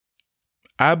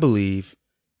I believe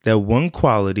that one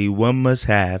quality one must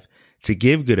have to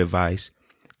give good advice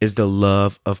is the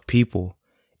love of people.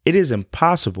 It is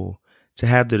impossible to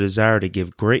have the desire to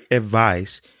give great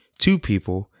advice to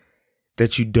people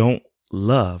that you don't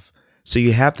love. So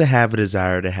you have to have a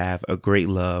desire to have a great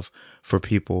love for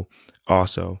people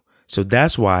also. So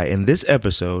that's why in this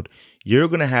episode, you're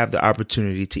going to have the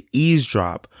opportunity to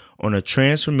eavesdrop on a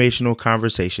transformational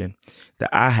conversation that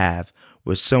I have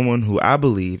with someone who I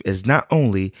believe is not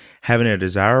only having a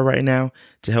desire right now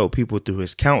to help people through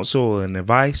his counsel and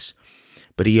advice,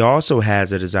 but he also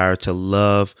has a desire to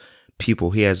love people.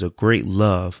 He has a great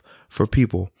love for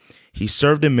people. He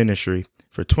served in ministry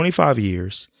for 25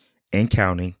 years and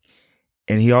counting,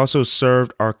 and he also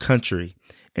served our country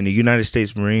in the United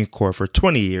States Marine Corps for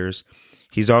 20 years.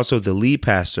 He's also the lead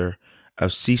pastor of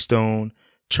Seastone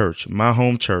Church, my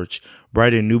home church,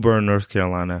 right in New Bern, North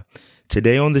Carolina.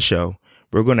 Today on the show,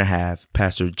 we're going to have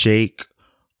Pastor Jake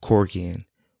Corkian.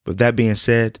 With that being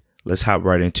said, let's hop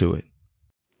right into it.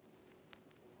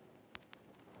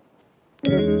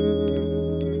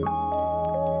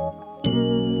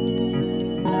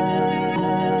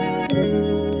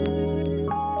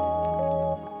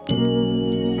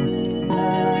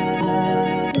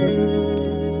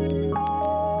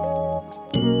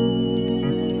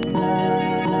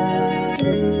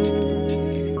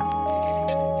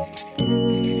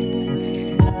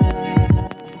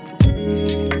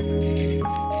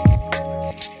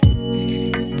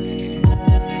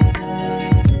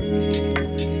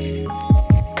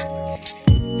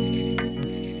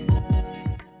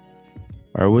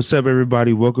 All right, what's up,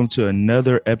 everybody? Welcome to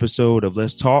another episode of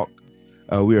Let's Talk.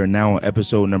 We are now on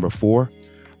episode number 4.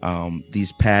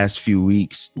 These past few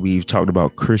weeks, we've talked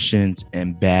about Christians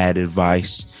and bad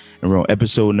advice. And we're on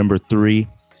episode number 3,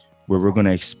 where we're going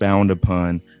to expound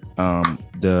upon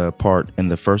the part in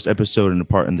the first episode and the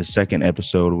part in the second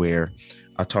episode where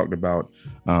I talked about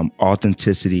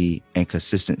authenticity and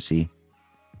consistency.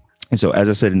 And so, as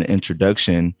I said in the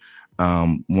introduction,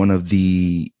 one of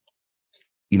the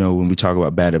when we talk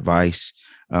about bad advice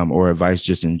or advice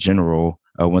just in general,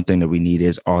 one thing that we need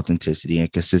is authenticity and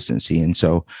consistency. And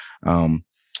so I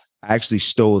actually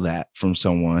stole that from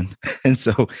someone. And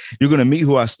so you're going to meet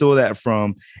who I stole that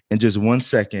from in just 1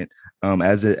 second.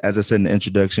 As I said in the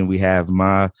introduction, we have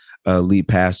my lead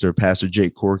pastor, Pastor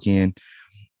Jake Corkian,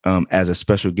 as a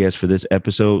special guest for this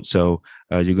episode. So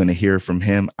you're going to hear from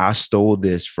him. I stole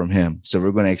this from him. So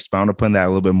we're going to expound upon that a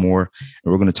little bit more.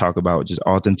 And we're going to talk about just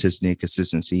authenticity and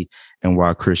consistency and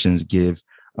why Christians give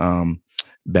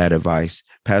bad advice.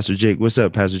 Pastor Jake, what's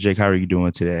up, Pastor Jake? How are you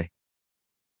doing today?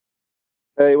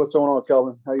 Hey, what's going on,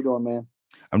 Kelvin? How you doing, man?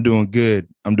 I'm doing good.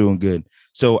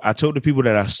 So I told the people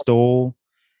that I stole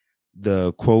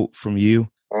the quote from you.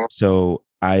 So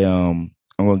I'm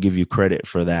going to give you credit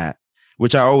for that,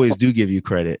 which I always do give you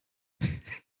credit.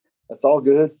 That's all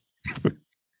good.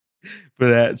 For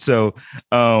that. So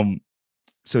we're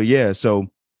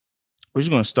just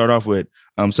going to start off with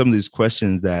some of these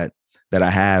questions that I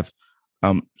have.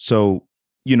 You've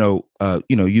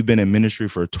been in ministry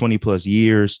for 20 plus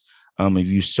years. If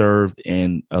you served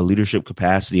in a leadership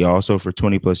capacity also for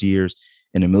 20 plus years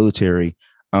in the military.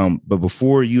 But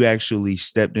before you actually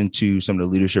stepped into some of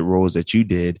the leadership roles that you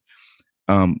did,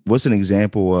 what's an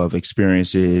example of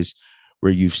experiences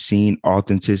where you've seen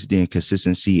authenticity and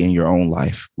consistency in your own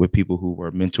life with people who were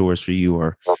mentors for you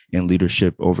or in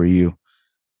leadership over you?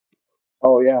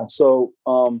 Oh, yeah. So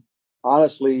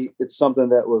honestly, it's something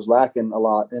that was lacking a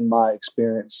lot in my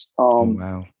experience.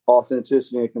 Wow.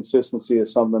 Authenticity and consistency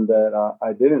is something that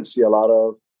I didn't see a lot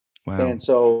of. Wow. And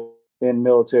so in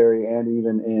military and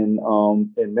even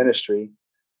in ministry,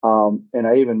 and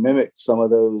I even mimicked some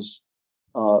of those,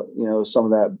 some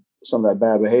of that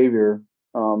bad behavior,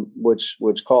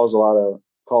 which caused a lot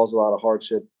of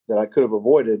hardship that I could have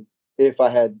avoided if I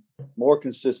had more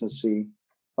consistency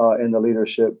in the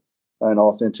leadership and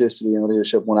authenticity in the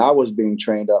leadership when I was being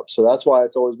trained up. So that's why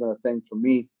it's always been a thing for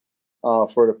me,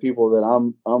 for the people that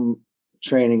I'm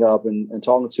training up and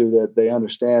talking to, that they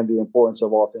understand the importance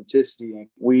of authenticity. And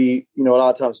we, a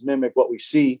lot of times mimic what we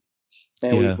see,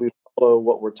 and we follow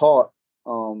what we're taught.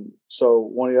 So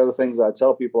one of the other things I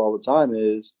tell people all the time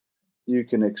is you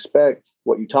can expect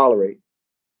what you tolerate.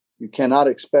 You cannot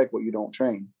expect what you don't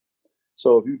train.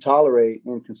 So if you tolerate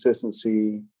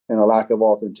inconsistency and a lack of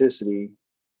authenticity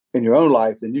in your own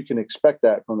life, then you can expect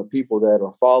that from the people that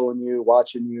are following you,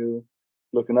 watching you,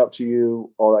 looking up to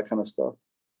you, all that kind of stuff.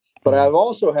 But I've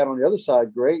also had on the other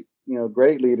side great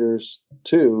leaders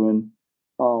too, and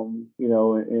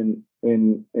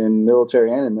in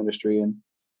military and in ministry, and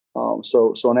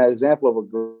so an example of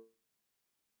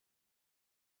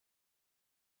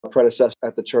a predecessor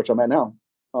at the church I'm at now.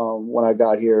 When I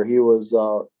got here, he was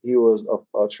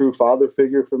a true father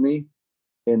figure for me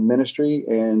in ministry,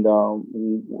 and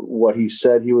what he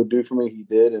said he would do for me, he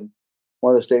did. And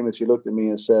one of the statements he looked at me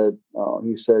and said,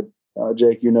 he said,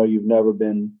 Jake, you've never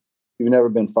been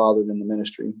fathered in the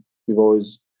ministry. You've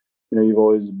always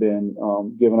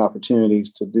been given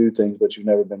opportunities to do things, but you've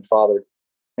never been fathered.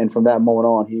 And from that moment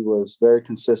on, he was very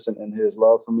consistent in his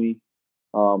love for me,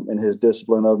 in his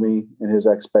discipline of me, in his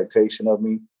expectation of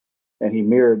me. And he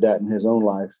mirrored that in his own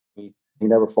life. He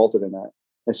never faltered in that.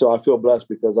 And so I feel blessed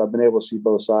because I've been able to see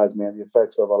both sides, man, the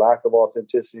effects of a lack of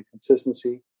authenticity and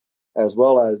consistency, as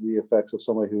well as the effects of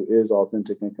somebody who is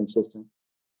authentic and consistent.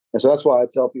 And so that's why I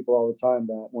tell people all the time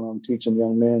that when I'm teaching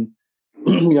young men,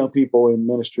 young people in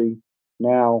ministry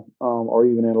now, or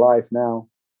even in life now,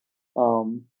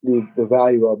 the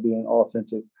value of being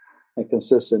authentic and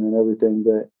consistent in everything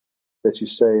that you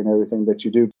say and everything that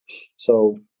you do.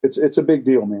 So it's a big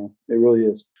deal, man. It really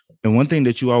is. And one thing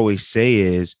that you always say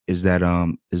is that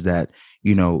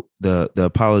the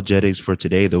apologetics for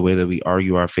today, the way that we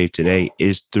argue our faith today,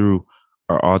 is through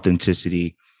our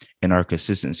authenticity and our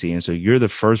consistency. And so you're the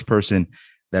first person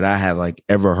that I have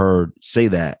ever heard say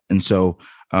that. And so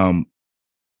and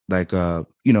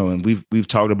we've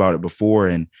talked about it before,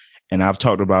 and I've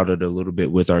talked about it a little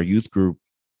bit with our youth group.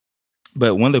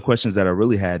 But one of the questions that I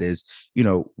really had is,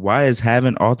 why is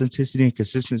having authenticity and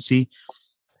consistency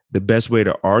the best way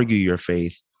to argue your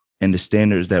faith and the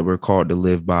standards that we're called to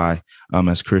live by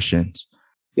as Christians?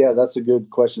 Yeah, that's a good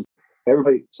question.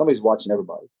 Somebody's watching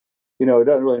everybody. It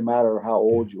doesn't really matter how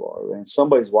old you are, and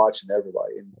somebody's watching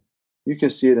everybody. And you can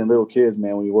see it in little kids,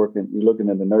 man, when you're looking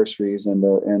at the nurseries and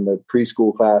the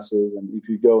preschool classes. And if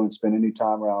you go and spend any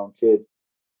time around kids,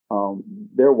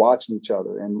 they're watching each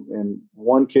other. And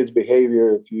one kid's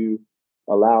behavior, if you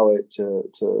allow it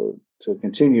to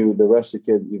continue, the rest of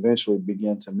the kids eventually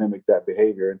begin to mimic that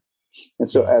behavior. And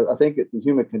so I think the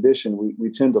human condition,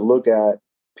 we tend to look at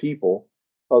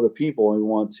other people, and we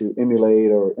want to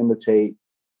emulate or imitate,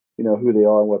 who they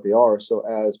are and what they are. So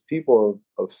as people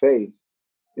of faith,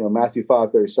 Matthew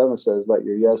 5:37 says, let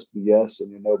your yes be yes and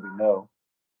your no be no.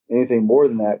 Anything more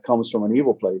than that comes from an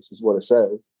evil place, is what it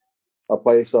says. A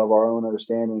place of our own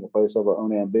understanding, a place of our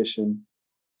own ambition.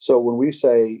 So when we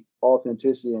say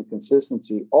authenticity and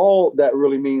consistency, all that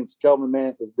really means, Kelvin,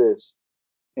 man, is this.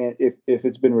 And if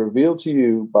it's been revealed to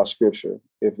you by Scripture,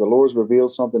 if the Lord's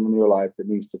revealed something in your life that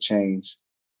needs to change,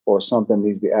 or something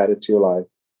needs to be added to your life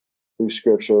through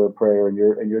Scripture or prayer and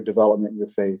your development in your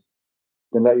faith,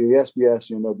 then let your yes be yes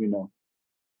and your no be no.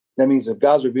 That means if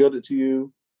God's revealed it to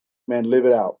you, man, live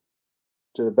it out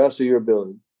to the best of your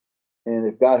ability. And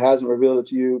if God hasn't revealed it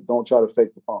to you, don't try to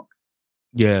fake the funk.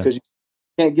 Yeah. Because you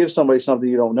can't give somebody something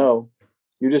you don't know.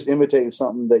 You're just imitating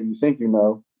something that you think you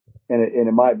know, and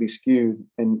it might be skewed.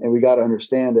 And we got to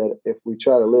understand that if we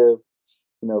try to live,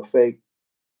 fake,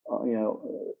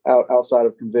 outside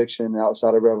of conviction,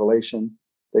 outside of revelation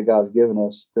that God's given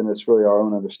us, then it's really our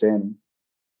own understanding.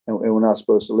 And we're not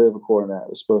supposed to live according to that.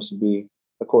 We're supposed to be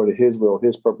according to His will,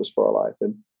 His purpose for our life.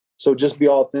 And so just be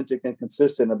authentic and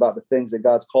consistent about the things that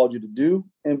God's called you to do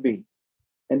and be.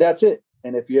 And that's it.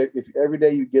 And if every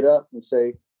day you get up and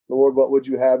say, Lord, what would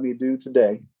you have me do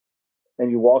today? And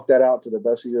you walk that out to the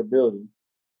best of your ability,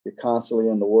 you're constantly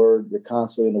in the Word, you're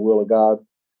constantly in the will of God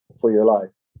for your life.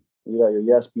 You got your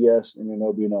yes be yes and your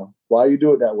no be no. Why do you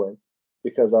do it that way?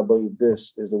 Because I believe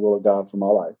this is the will of God for my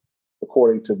life,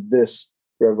 according to this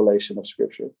revelation of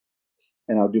Scripture.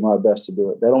 And I'll do my best to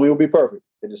do it. That don't mean we'll be perfect.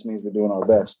 It just means we're doing our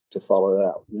best to follow it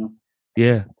out,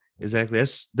 Yeah, exactly.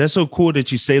 That's so cool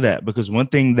that you say that, because one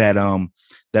thing that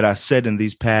I said in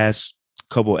these past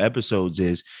couple episodes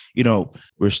is,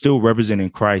 we're still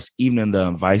representing Christ, even in the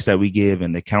advice that we give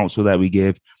and the counsel that we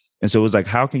give. And so it's like,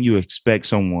 how can you expect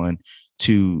someone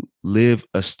to live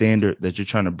a standard that you're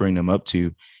trying to bring them up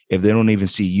to if they don't even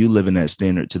see you living that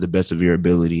standard to the best of your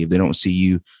ability, if they don't see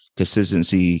you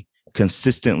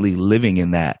consistently living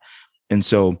in that? And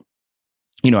so,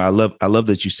 I love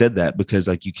that you said that, because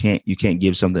you can't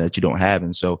give something that you don't have.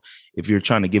 And so if you're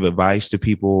trying to give advice to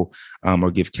people, or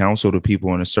give counsel to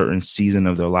people in a certain season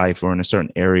of their life or in a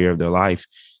certain area of their life,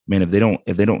 man, if they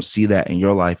don't see that in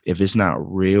your life, if it's not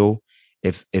real,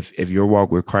 if your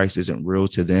walk with Christ isn't real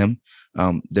to them,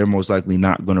 they're most likely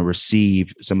not going to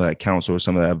receive some of that counsel or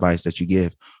some of that advice that you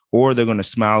give, or they're going to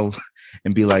smile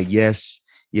and be like, yes,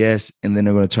 and then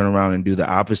they're going to turn around and do the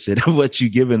opposite of what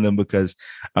you've given them, because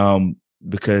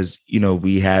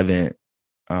we haven't,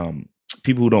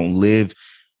 people who don't live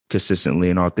consistently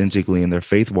and authentically in their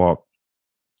faith walk,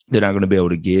 they're not going to be able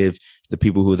to give the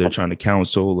people who they're trying to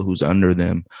counsel or who's under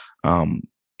them,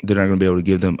 they're not going to be able to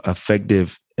give them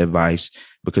effective advice,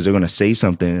 because they're going to say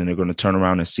something and they're going to turn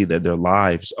around and see that their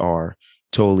lives are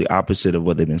totally opposite of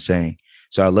what they've been saying.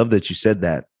 So I love that you said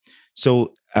that.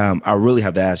 So I really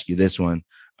have to ask you this one.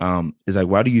 Is like,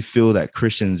 why do you feel that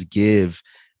Christians give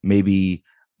maybe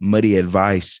muddy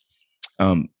advice?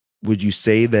 Would you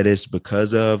say that it's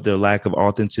because of their lack of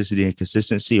authenticity and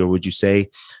consistency, or would you say,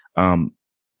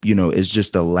 it's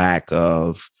just a lack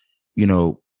of,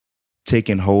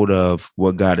 taking hold of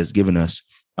what God has given us,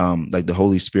 like the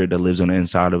Holy Spirit that lives on the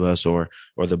inside of us, or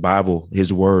the Bible,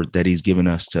 His Word that He's given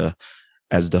us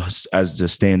as the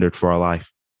standard for our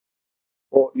life?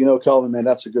 Well, Kelvin, man,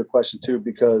 that's a good question too,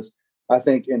 because I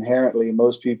think inherently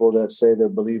most people that say they're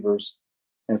believers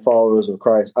and followers of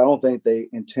Christ, I don't think they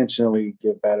intentionally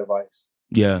give bad advice.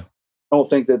 Yeah. I don't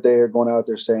think that they're going out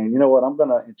there saying, you know what, I'm going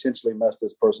to intentionally mess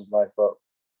this person's life up.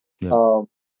 Yeah.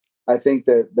 I think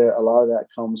that a lot of that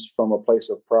comes from a place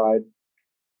of pride,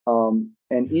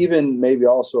 and even maybe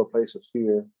also a place of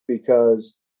fear,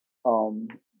 because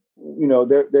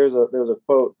there's a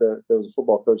quote that there was a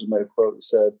football coach who made a quote that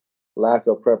said, "Lack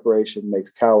of preparation makes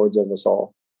cowards of us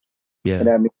all." Yeah, and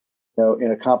that means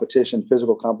in a competition,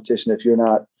 physical competition, if you're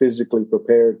not physically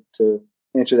prepared to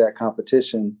enter that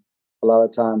competition, a lot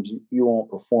of times you won't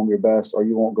perform your best, or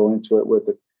you won't go into it with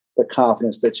the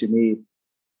confidence that you need.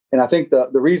 And I think the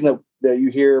reason that you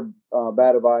hear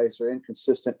bad advice or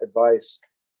inconsistent advice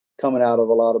coming out of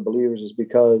a lot of believers is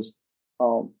because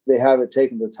they haven't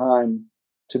taken the time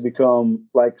to become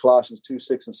like Colossians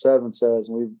 2:6-7 says,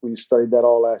 and we studied that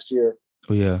all last year.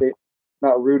 Oh yeah, they're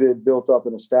not rooted, built up,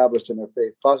 and established in their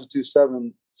faith. Colossians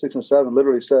 2:6-7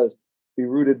 literally says, "Be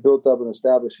rooted, built up, and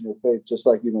established in your faith, just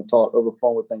like you've been taught,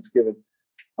 overflowing with thanksgiving,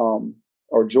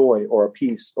 or joy, or a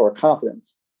peace, or a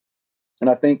confidence." And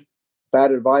I think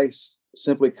bad advice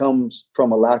simply comes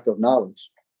from a lack of knowledge.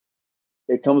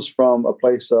 It comes from a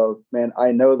place of, man,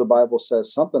 I know the Bible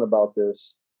says something about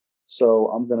this, so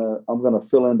I'm gonna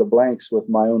fill in the blanks with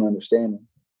my own understanding.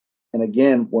 And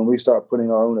again, when we start putting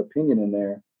our own opinion in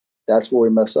there, that's where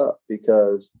we mess up,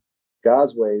 because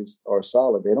God's ways are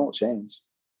solid; they don't change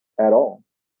at all.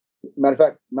 Matter of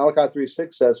fact, Malachi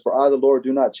 3:6 says, "For I, the Lord,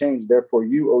 do not change. Therefore,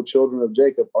 you, O children of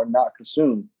Jacob, are not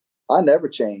consumed. I never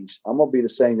change. I'm going to be the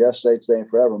same yesterday, today, and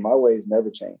forever. My ways never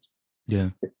change." Yeah.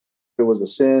 If it was a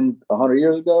sin 100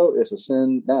 years ago, it's a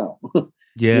sin now.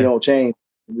 Yeah. We don't change.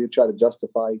 We try to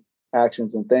justify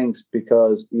actions and things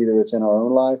because either it's in our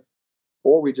own life,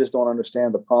 or we just don't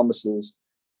understand the promises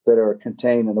that are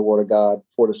contained in the Word of God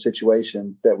for the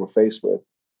situation that we're faced with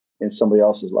in somebody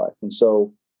else's life. And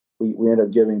so we end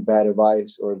up giving bad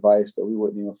advice, or advice that we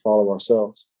wouldn't even follow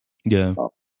ourselves. Yeah.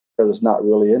 Because it's not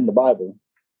really in the Bible.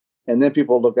 And then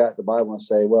people look at the Bible and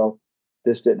say, well,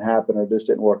 this didn't happen, or this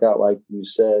didn't work out like you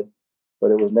said,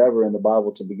 but it was never in the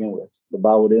Bible to begin with. The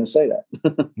Bible didn't say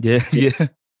that. Yeah.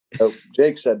 So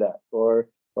Jake said that, or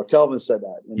Kelvin said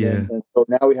that. And so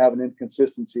now we have an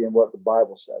inconsistency in what the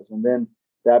Bible says. And then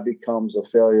that becomes a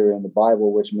failure in the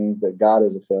Bible, which means that God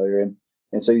is a failure.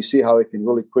 And so you see how it can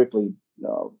really quickly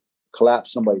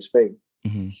collapse somebody's faith.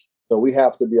 Mm-hmm. So we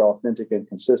have to be authentic and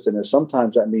consistent. And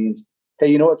sometimes that means, hey,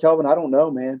 you know what, Kelvin? I don't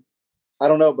know, man. I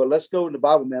don't know, but let's go in the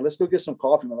Bible, man. Let's go get some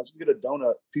coffee, man. Let's go get a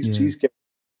donut, piece of cheesecake,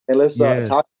 and let's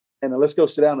talk. And let's go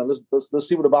sit down and let's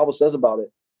see what the Bible says about it.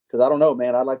 Because I don't know,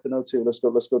 man. I'd like to know too. Let's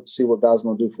go see what God's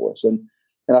going to do for us. And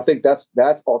I think that's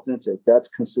authentic. That's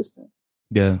consistent.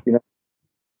 Yeah. You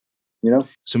know.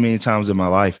 So many times in my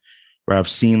life where I've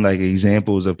seen like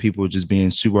examples of people just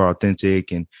being super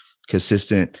authentic and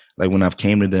consistent. Like when I've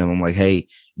came to them, I'm like, hey,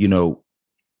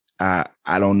 I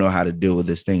don't know how to deal with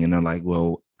this thing. And they're like,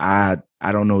 well, I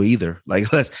don't know either.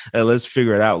 Like, let's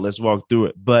figure it out. Let's walk through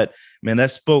it. But man,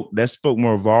 that spoke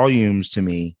more volumes to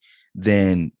me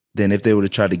than if they would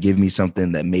have tried to give me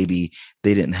something that maybe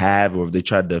they didn't have, or if they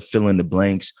tried to fill in the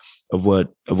blanks of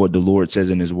what the Lord says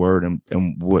in His Word and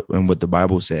what the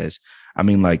Bible says. I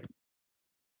mean, like,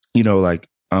 a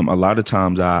lot of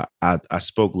times I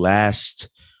spoke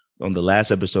on the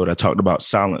last episode, I talked about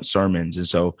silent sermons. And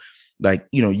so like,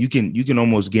 you can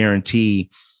almost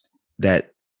guarantee that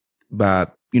by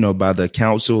the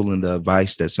counsel and the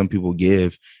advice that some people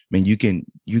give, I mean, you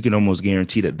can almost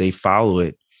guarantee that they follow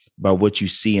it by what you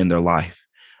see in their life.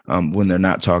 When they're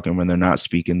not talking, when they're not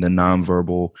speaking, the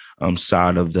nonverbal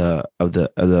side of the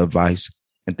advice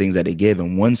and things that they give.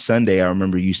 And one Sunday, I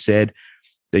remember you said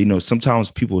that,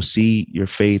 sometimes people see your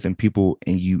faith and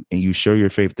you show your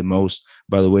faith the most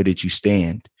by the way that you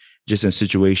stand, just in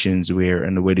situations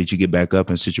and the way that you get back up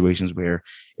in situations where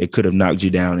it could have knocked you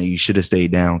down and you should have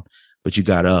stayed down, but you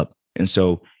got up. And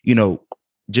so,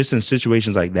 just in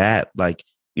situations like that, like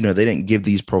they didn't give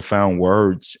these profound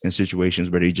words in situations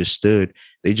where they just stood.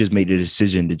 They just made the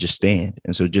decision to just stand.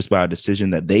 And so just by a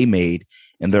decision that they made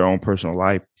in their own personal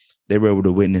life, they were able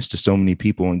to witness to so many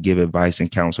people and give advice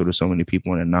and counsel to so many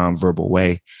people in a nonverbal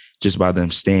way just by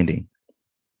them standing.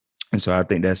 And so I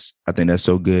think that's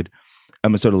so good.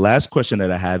 So the last question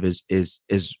that I have is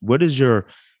what is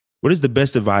the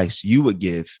best advice you would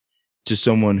give to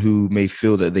someone who may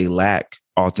feel that they lack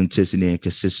authenticity and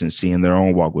consistency in their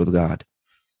own walk with God?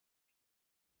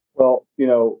 Well,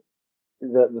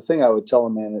 the thing I would tell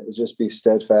them, man, is just be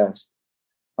steadfast.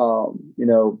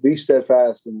 Be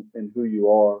steadfast in who you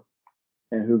are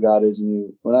and who God is in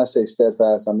you. When I say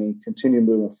steadfast, I mean continue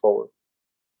moving forward.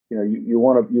 You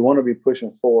want to be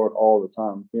pushing forward all the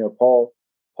time.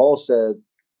 Paul said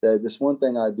that this one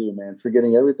thing I do, man,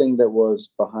 forgetting everything that was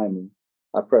behind me,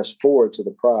 I press forward to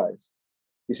the prize.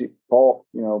 You see, Paul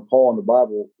in the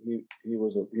Bible, he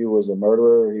was a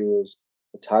murderer. He was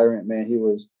a tyrant, man. He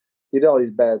did all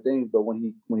these bad things, but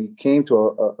when he came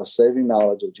to a saving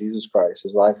knowledge of Jesus Christ,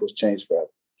 his life was changed forever.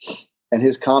 And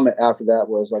his comment after that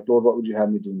was like, Lord, what would you have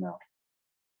me do now?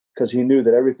 Because he knew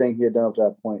that everything he had done up to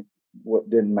that point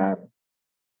didn't matter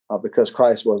because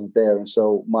Christ wasn't there. And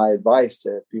so my advice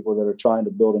to people that are trying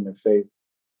to build in their faith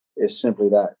is simply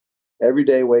that. Every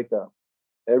day, wake up.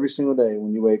 Every single day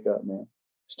when you wake up, man,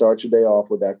 start your day off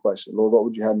with that question. Lord, what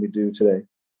would you have me do today?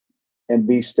 And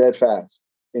be steadfast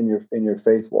in your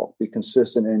faith walk. Be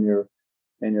consistent in your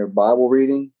Bible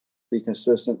reading. Be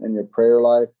consistent in your prayer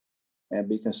life. And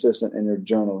be consistent in your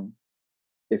journaling.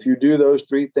 If you do those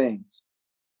three things,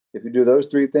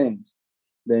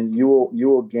 then you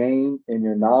will gain in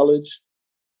your knowledge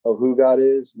of who God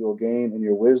is. You'll gain in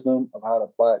your wisdom of how to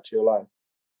apply it to your life.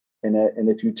 And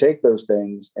if you take those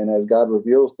things, and as God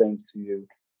reveals things to you,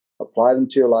 apply them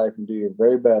to your life and do your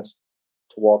very best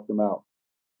to walk them out.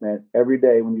 Man, every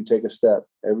day when you take a step,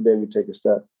 you're going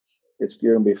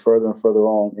to be further and further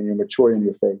on in your maturity in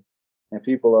your faith. And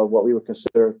people of what we would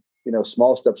consider,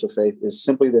 small steps of faith is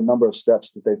simply the number of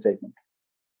steps that they've taken.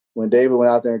 When David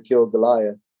went out there and killed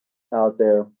Goliath out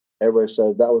there, everybody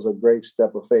says that was a great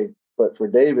step of faith. But for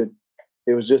David,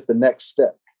 it was just the next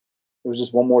step. It was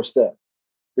just one more step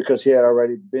because he had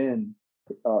already been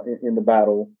in the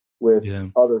battle with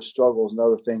other struggles and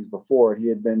other things before. He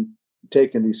had been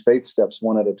taking these faith steps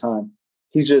one at a time.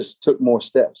 He just took more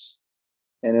steps.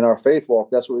 And in our faith walk,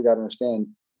 that's what we got to understand.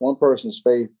 One person's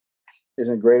faith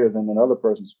isn't greater than another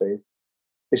person's faith.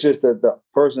 It's just that the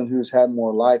person who's had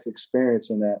more life experience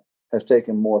in that has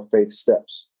taken more faith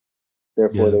steps.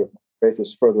 Therefore, their faith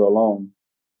is further along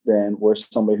than where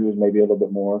somebody who is maybe a little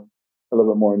bit more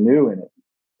new in it.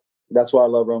 That's why I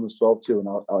love Romans 12 too. And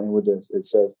I'll end with this. It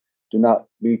says, "Do not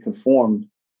be conformed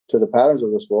to the patterns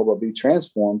of this world, but be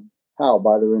transformed." How?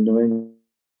 By the renewing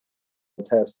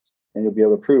tests, and you'll be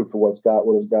able to prove for what is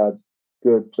God's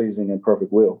good, pleasing, and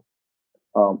perfect will.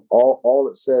 All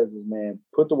it says is, man,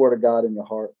 put the word of God in your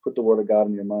heart, put the word of God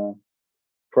in your mind,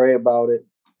 pray about it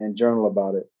and journal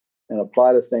about it, and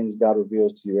apply the things God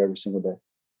reveals to you every single day.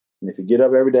 And if you get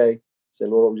up every day, say,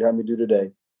 Lord, what would you have me do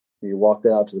today? And you walk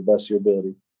that out to the best of your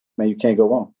ability, man, you can't go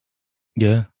wrong.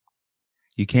 Yeah,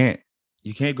 you can't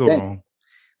go wrong.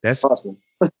 That's possible.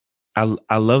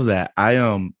 I love that.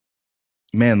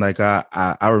 Man, like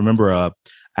I remember I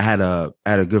had a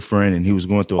good friend and he was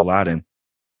going through a lot, and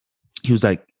he was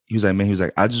like,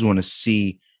 man, I just want to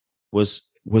see what's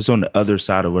on the other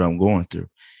side of what I'm going through.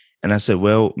 And I said,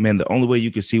 well, man, the only way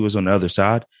you can see what's on the other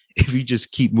side, if you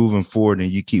just keep moving forward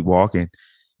and you keep walking,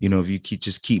 if you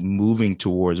keep moving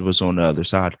towards what's on the other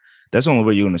side, that's the only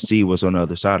way you're going to see what's on the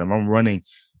other side. If I'm running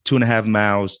 2.5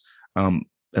 miles,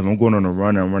 if I'm going on a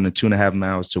run, I'm running 2.5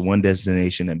 miles to one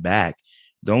destination and back.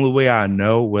 The only way I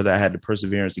know whether I had the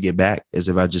perseverance to get back is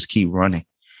if I just keep running.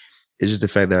 It's just the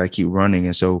fact that I keep running.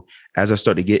 And so as I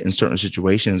start to get in certain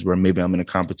situations where maybe I'm in a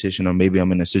competition or maybe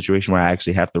I'm in a situation where I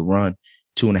actually have to run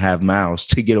 2.5 miles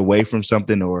to get away from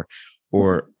something or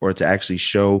to actually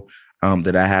show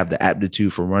that I have the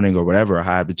aptitude for running or whatever, a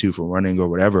high aptitude for running or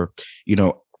whatever,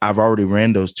 I've already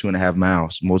ran those 2.5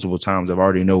 miles multiple times. I've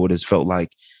already know what it's felt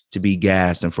like to be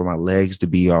gassed and for my legs to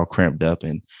be all cramped up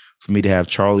and for me to have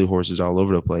Charlie horses all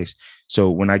over the place. So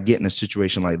when I get in a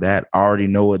situation like that, I already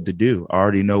know what to do. I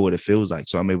already know what it feels like.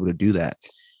 So I'm able to do that.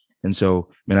 And so,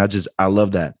 man, I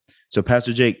love that. So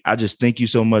Pastor Jake, I just thank you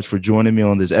so much for joining me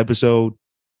on this episode.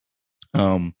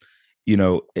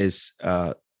 It's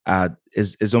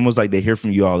almost like they hear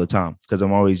from you all the time because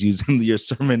I'm always using your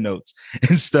sermon notes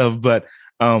and stuff. But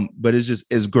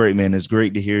it's great, man. It's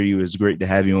great to hear you. It's great to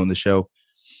have you on the show.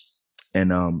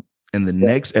 And in the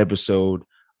next episode,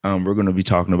 we're going to be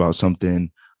talking about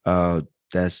something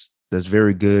that's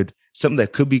very good, something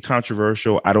that could be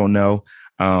controversial. I don't know.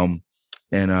 And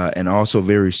also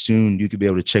very soon you could be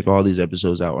able to check all these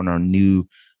episodes out on our new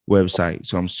website.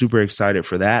 So I'm super excited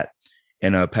for that.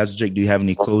 And Pastor Jake, do you have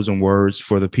any closing words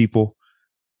for the people?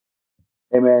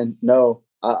 Hey man, no,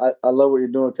 I love what you're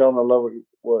doing, Kelvin. I love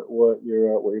what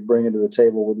you're bringing to the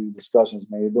table with these discussions,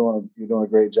 man. You're doing a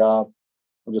great job.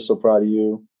 I'm just so proud of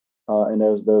you. And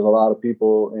there's a lot of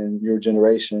people in your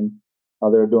generation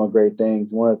that are doing great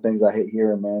things. One of the things I hate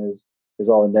hearing, man, is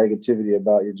all the negativity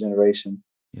about your generation.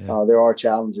 Yeah. There are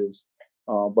challenges,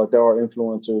 but there are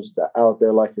influencers out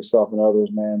there like yourself and others,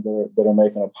 man, that are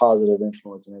making a positive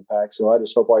influence and impact. So I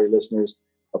just hope all your listeners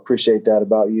appreciate that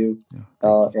about you,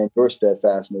 and your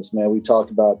steadfastness, man. We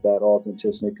talked about that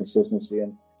authenticity, consistency,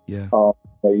 and you're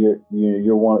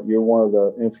one of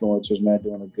the influencers, man,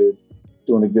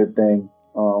 doing a good thing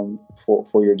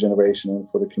for your generation and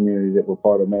for the community that we're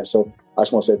part of, man. So I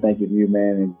just want to say thank you to you,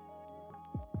 man.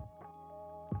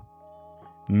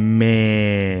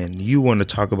 Man, you want to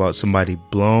talk about somebody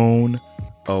blown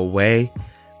away?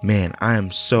 Man, I am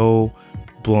so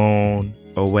blown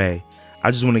away. I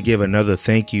just want to give another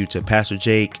thank you to Pastor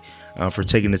Jake for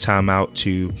taking the time out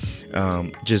to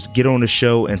just get on the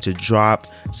show and to drop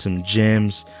some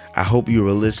gems. I hope you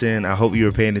were listening. I hope you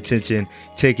were paying attention,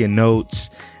 taking notes.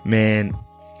 Man,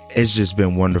 it's just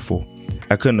been wonderful.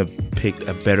 I couldn't have picked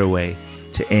a better way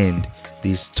to end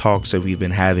these talks that we've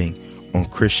been having on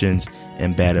Christians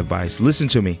and bad advice. Listen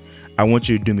to me. I want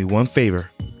you to do me one favor,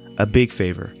 a big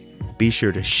favor. Be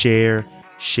sure to share,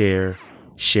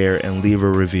 and leave a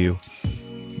review,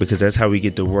 because that's how we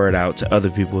get the word out to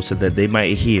other people so that they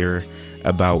might hear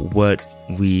about what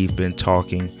we've been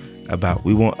talking about.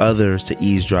 We want others to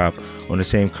eavesdrop on the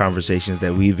same conversations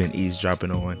that we've been eavesdropping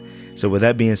on. So with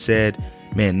that being said,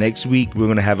 man, next week we're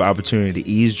going to have an opportunity to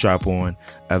eavesdrop on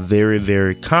a very,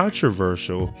 very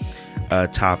controversial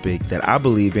topic that I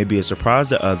believe may be a surprise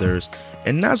to others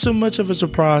and not so much of a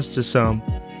surprise to some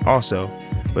also.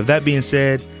 With that being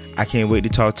said, I can't wait to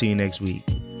talk to you next week.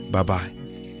 Bye-bye.